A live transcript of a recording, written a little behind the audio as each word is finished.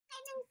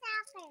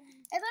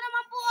Ito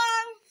naman po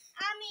ang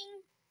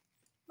aming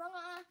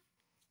mga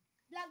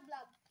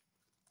vlog.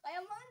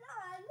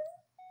 Kayamanan.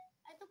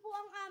 Ito po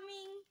ang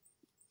aming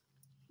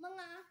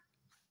mga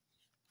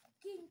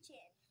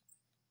kitchen.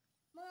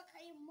 Mga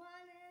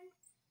kayamanan.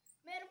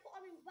 Meron po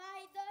kaming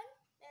bahay doon.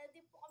 Meron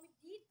din po kami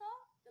dito.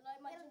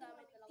 Dalawa namin.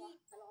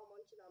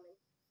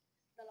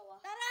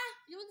 Tara!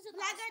 Yun sa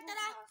vlogger,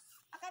 tara!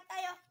 Akit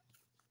tayo.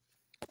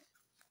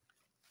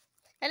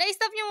 Hala,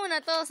 stop nyo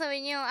muna to.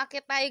 Sabi nyo,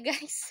 akit tayo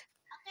guys.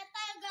 Akit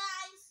tayo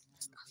guys!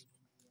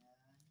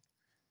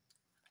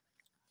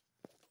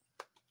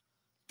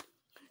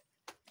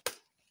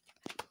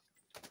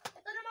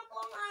 Ito naman po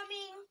ang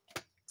aming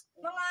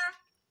mga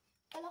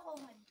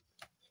kalokohan.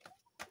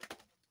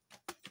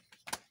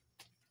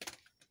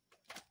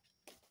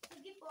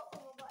 Sige po,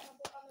 kumaba na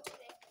po kami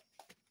ulit.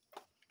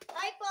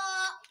 Hi po!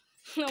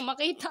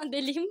 Makita ang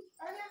dilim.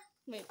 Ano?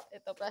 Wait,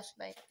 ito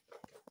flashlight.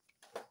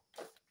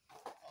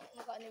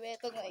 Mukha ni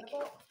Betong nga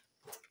ikaw.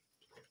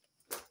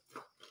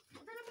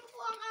 Ito naman po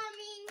ang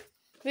aming...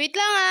 Wait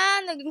lang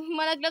ha,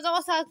 malaglag ako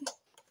sa... Ito,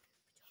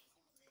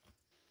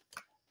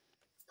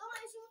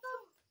 ayusin mo to.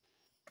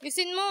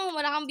 Yusin mo,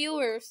 wala kang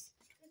viewers.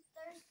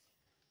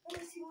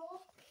 Ayusin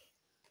mo.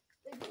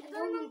 Ito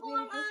naman po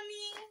ang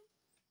aming...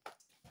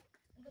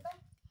 Ano to?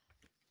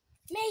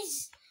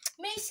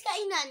 Maze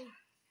kainan.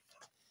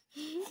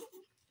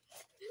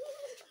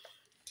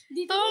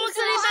 Dito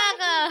magsalita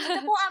ka.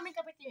 Ito po ang aming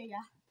cafeteria.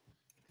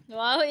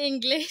 Wow,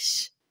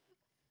 English.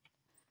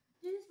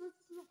 This is what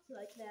it looks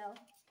like now.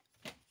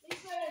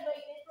 It's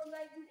renovated from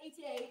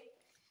 1988.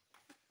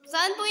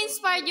 Saan po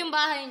inspired yung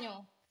bahay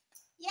nyo?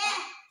 Yeah!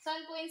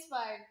 Saan po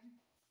inspired?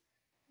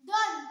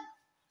 Done!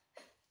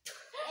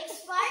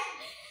 Expired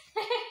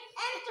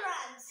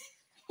entrance!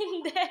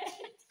 Hindi.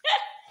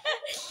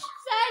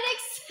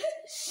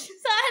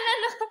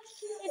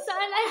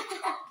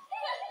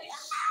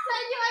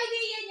 Saan yung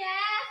idea niya?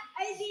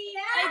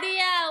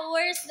 Idea,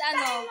 where's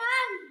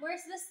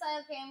the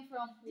style came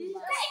from?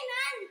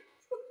 Kainan!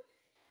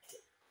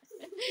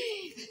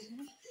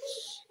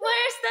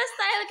 Where's the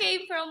style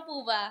came from,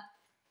 Puba?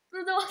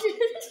 This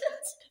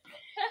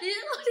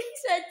is what he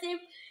said, Tim.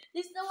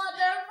 This is the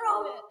water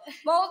from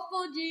Mount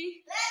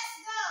Fuji. Let's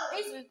go!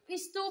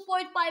 It's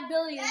 2.5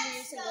 billion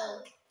years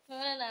ago.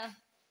 Wala na.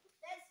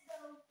 Let's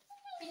go.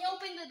 Can you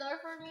open the door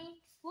for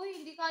me?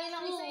 Uy, hindi kaya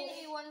ng isa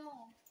iniiwan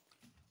mo.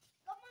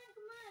 Come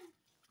on.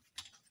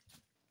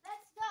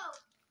 Let's go.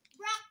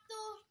 Back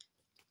to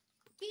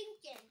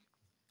Kinkin.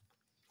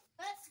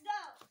 Let's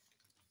go.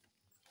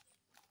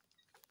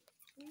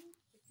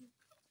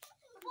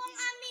 Ito po ang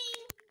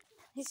aming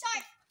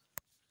shark.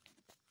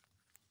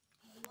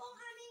 Ito po ang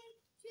aming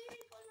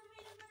swimming pool na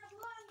may naman ang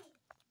buhangin.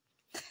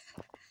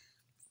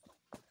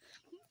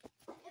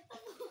 Ito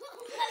po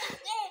ang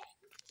malaki.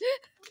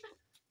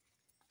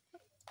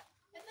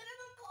 Ito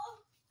naman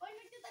po. Oy,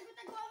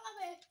 nagtatago-taguan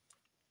kami.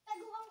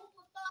 Taguan ko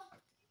po to.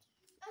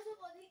 Kaso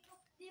po,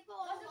 di po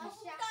ako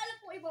masya. Punta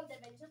po ibang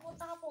dimension.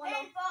 Punta ka po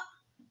ano? Po.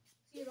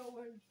 Zero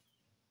world.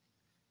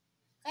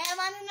 Kaya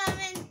mano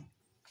namin.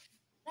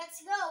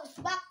 Let's go.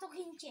 Back to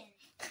kitchen.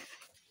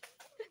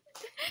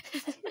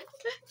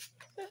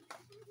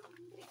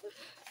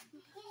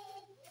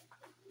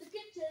 The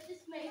kitchen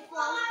is made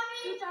from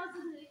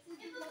 2006.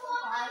 Ito po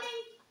ang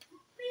aming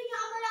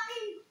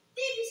pinakamalaking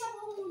TV sa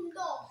buong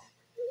mundo.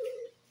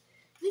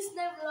 This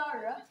name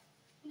Laura.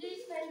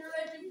 This name the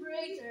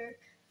refrigerator.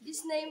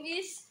 This name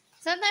is...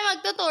 Saan tayo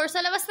magtutour?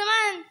 Sa labas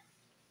naman.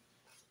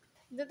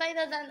 Doon tayo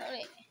dadaan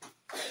ulit.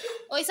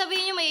 O,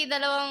 sabihin nyo may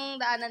dalawang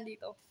daanan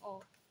dito.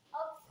 Oh.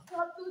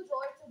 Have two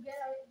doors to get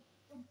out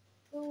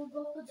to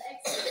go to the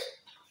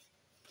exit.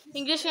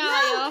 English nga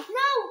kayo?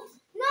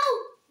 No!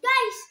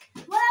 Guys!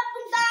 Wala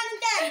pong daan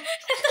dyan!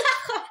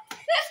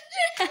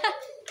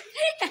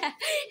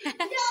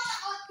 Hindi ako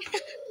takot!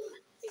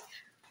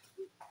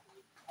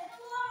 Ito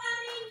po ang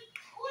aming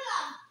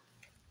ulam.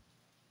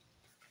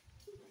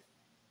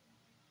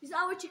 This is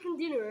our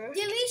chicken dinner.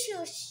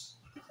 Delicious!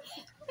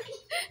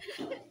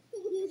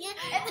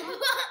 Ito po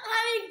ang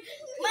aming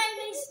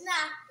mayonnaise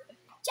na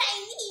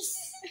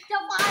Chinese!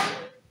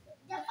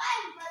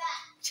 Japan pala!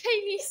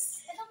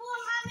 Chinese. Ito po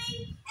ang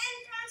aming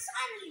entrance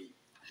only.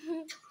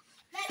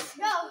 Let's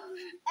go!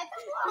 Ito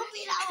po ang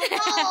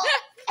pinakabaho.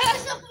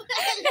 Ito po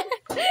wait!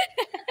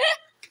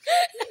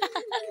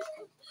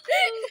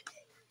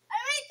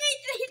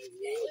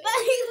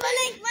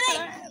 Balik!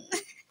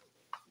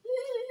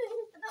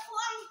 Ito po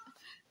ang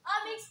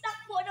aming stock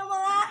po ng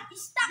mga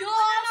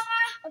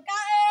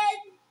pagkain.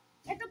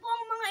 Ito po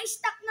ang mga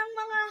stock ng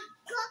mga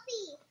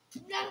coffee.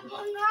 Ng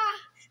mga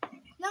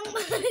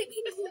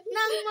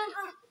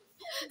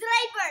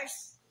drivers.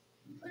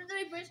 Ano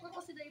drivers? Ano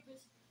kasi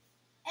drivers?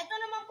 Ito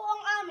naman po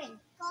ang amin.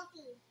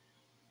 Coffee.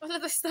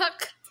 Wala to stock.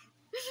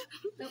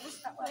 Tapos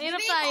na po. Mahirap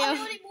tayo.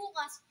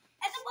 Bukas.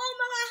 Ito po ang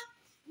mga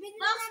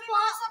box po.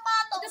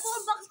 Sapatos. Ito po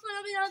ang box po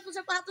namin naman po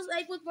sapatos.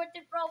 iPhone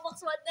 14 Pro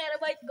Max 1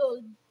 terabyte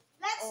gold.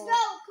 Let's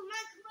go. Come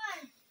on.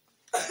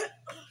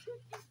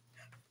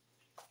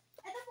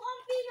 Ito po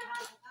ang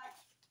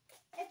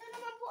ito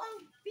naman po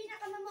ang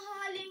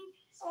pinakamamahaling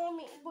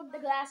somi. the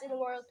glass in the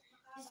world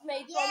is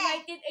made from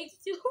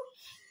 1982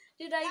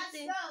 to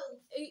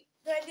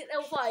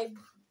 1905.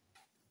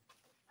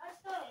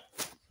 Let's go.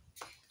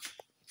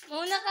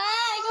 Muna ka!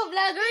 Ikaw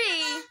vlogger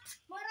eh.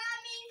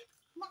 Maraming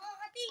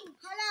makakating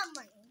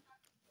halaman.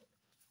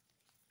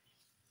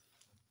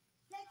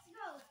 Let's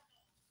go.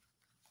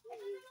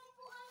 Ito naman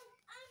po ang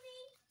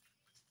aming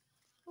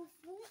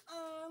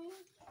upuan.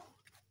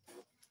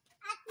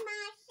 At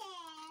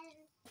Marcel.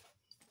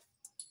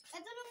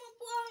 Ito naman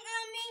po ang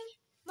aming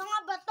mga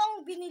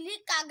batong binili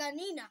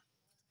kaganina.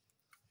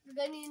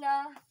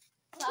 Ganina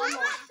sa ano?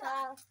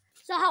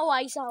 Sa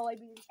Hawaii. Sa Hawaii.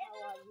 Binili sa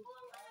Hawaii. Ito naman po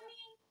ang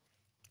aming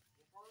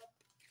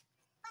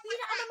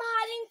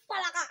pinakamamahaling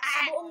palaka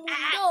sa buong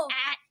mundo.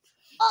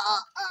 Oo.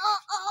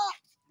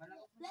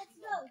 Let's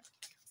go.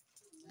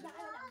 Let's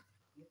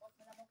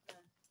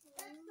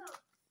go.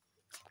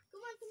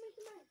 Come on.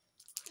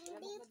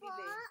 Hindi po.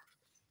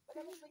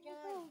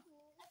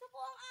 Ito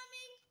po ang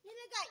aming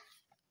nilagay.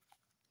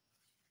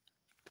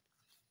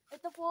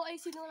 Ito po ay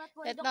sinulat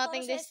po ni Let Dr.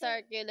 nothing Cecil.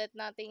 disturb you, let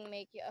nothing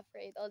make you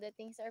afraid. All the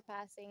things are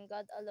passing.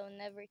 God alone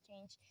never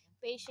change.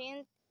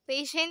 Patient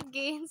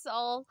gains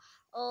all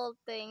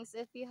things.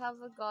 If you have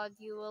a God,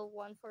 you will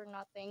want for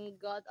nothing.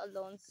 God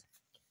alone.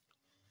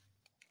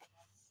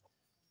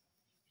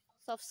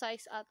 Soft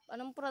size at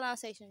anong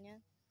pronunciation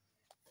yan?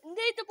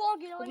 Hindi, ito po ang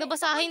ginawa Huwag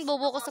nabasahin,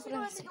 bobo ko sa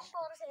sinulat ni pronunciation.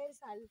 Dr.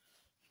 Cecil.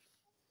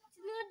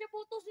 Sinulat niya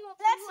po ito.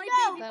 Let's go.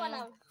 Baby pa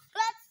lang.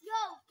 Let's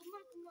go. Come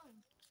on.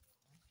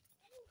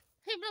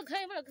 Hi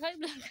vlog.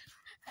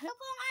 Ito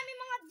po ang aming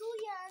mga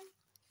duyan.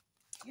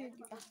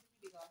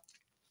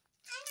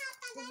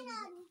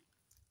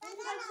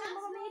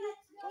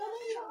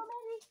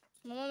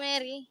 Mama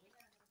Mary.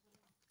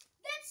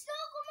 Let's go.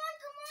 Come on.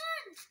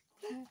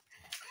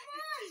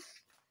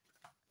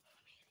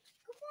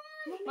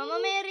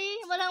 Mama Mary.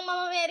 Walang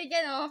Mama Mary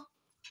dyan, oh. No.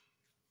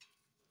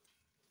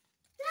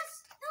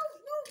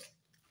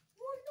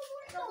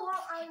 Ito po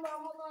ang aming mga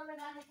motor na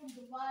galing po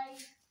Dubai.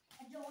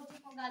 At yung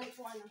jeep ang galing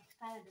po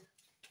Canada.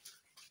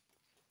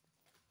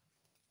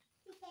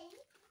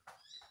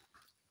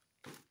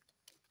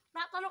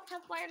 Natanok sa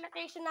fire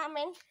location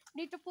namin.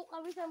 Dito po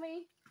kami sa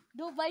may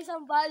Dubai,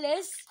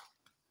 Zambales.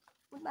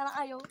 Punta na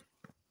kayo.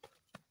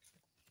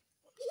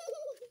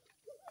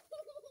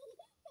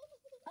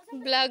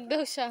 Vlog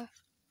daw siya.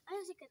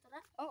 Ayun si Ketra?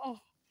 Oo.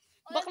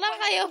 Bakla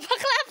kayo.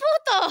 Bakla po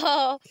to.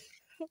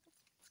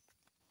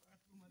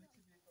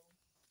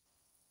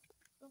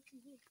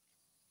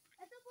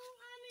 Ito po ang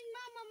aming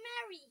Mama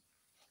Mary.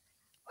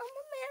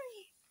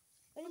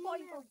 Ito po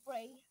yung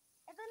pray.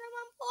 Ito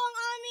naman po ang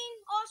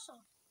aming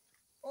oso.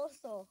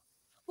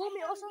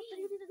 May oso.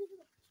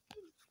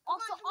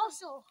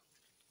 Oso.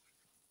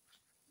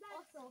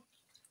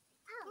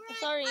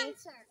 Sorry.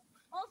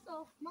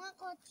 Oso. Mga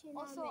kotse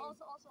namin.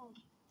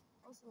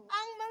 Oso.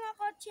 Ang mga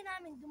kotse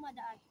namin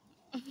dumadaan.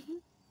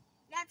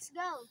 Let's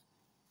go.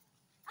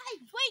 Ay,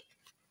 wait!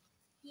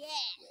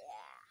 Yeah.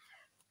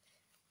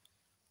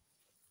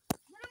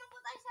 Doon naman po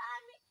tayo sa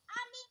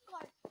aming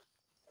court.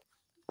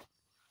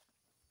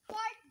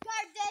 Court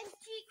Garden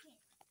Chicken.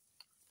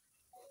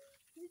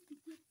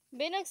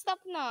 Be, nag-stop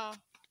na.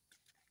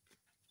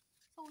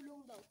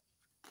 Tulong daw.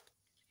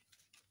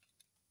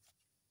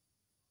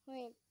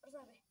 Wait. Ano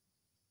sabi?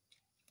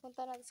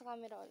 Punta natin sa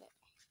camera ulit.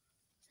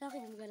 Sa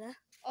akin mo na?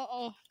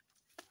 Oo.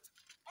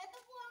 Ito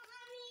po ang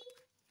aming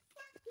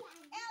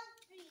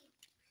L3.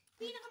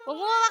 Huwag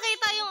mo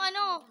makita yung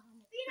ano.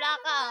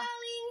 Plaka.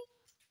 Pinakamaling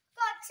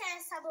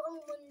kotse sa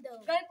buong mundo.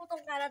 Galing po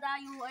itong Canada,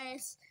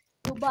 US,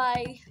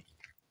 Dubai.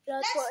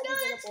 Let's go.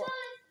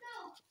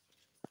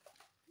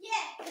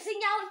 Yeah. Kasi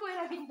nyawin ko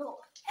yung nabindo.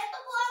 Ito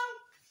po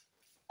ang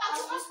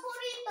pagbukas po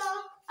rito.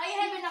 Ay,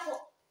 heaven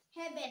ako.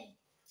 Heaven.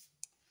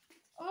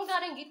 Anong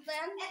galing gift na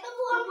yan? Ito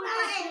po ang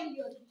kain.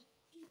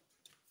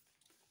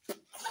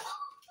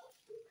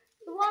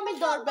 Ito po ang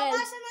doorbell.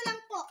 Pagkasa na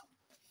lang po.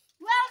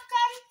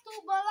 Welcome to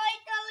Balay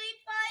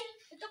Kalipay.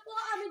 Ito po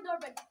ang aming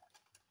doorbell.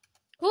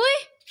 Huy!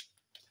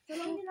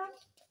 Tulong nila.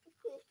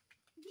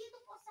 Dito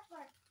po sa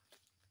court.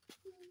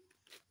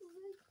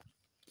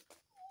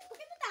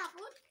 Bakit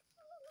natakot?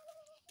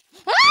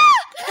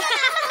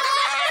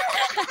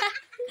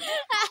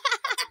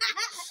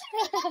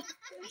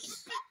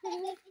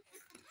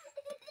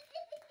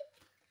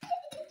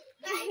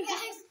 Bye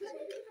guys!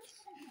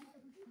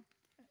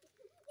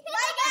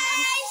 Bye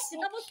guys!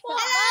 Tapos po!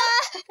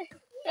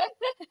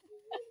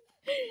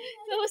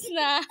 Tapos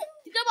na.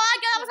 Dito ba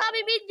ka sa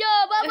aming video?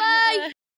 Bye bye!